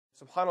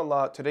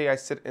SubhanAllah, today I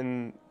sit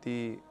in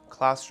the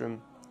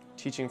classroom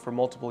teaching for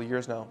multiple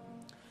years now.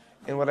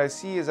 And what I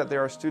see is that there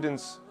are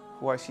students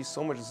who I see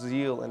so much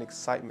zeal and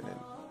excitement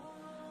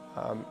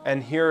in.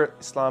 And here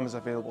Islam is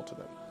available to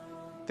them.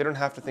 They don't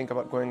have to think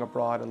about going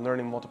abroad and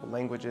learning multiple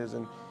languages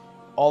and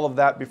all of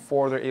that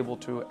before they're able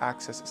to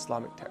access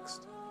Islamic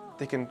text.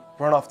 They can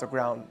run off the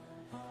ground.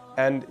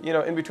 And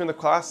in between the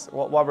class,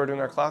 while we're doing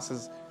our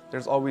classes,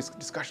 there's always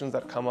discussions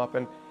that come up.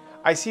 And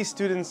I see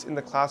students in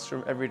the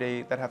classroom every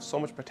day that have so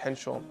much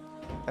potential,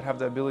 that have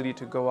the ability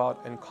to go out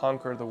and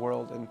conquer the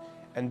world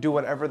and do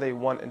whatever they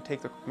want and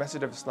take the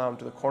message of Islam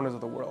to the corners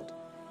of the world.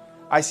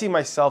 I see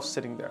myself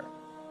sitting there.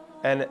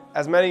 And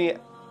as many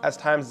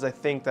times as I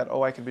think that,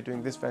 I could be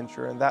doing this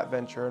venture and that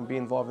venture and be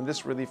involved in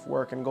this relief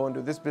work and go and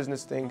do this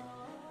business thing,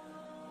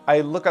 I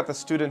look at the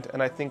student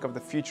and I think of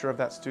the future of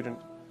that student.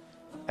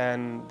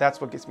 And that's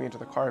what gets me into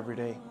the car every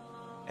day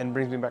and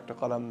brings me back to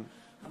Qalam.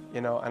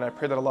 And I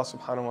pray that Allah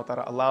subhanahu wa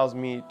ta'ala allows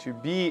me to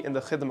be in the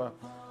khidmah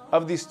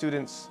of these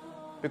students,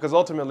 because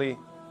ultimately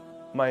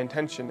my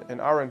intention and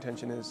our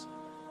intention is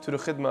to the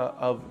khidmah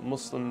of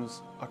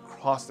Muslims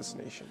across this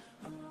nation.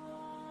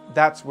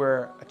 That's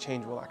where a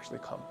change will actually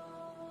come.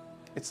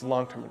 It's a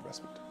long-term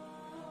investment.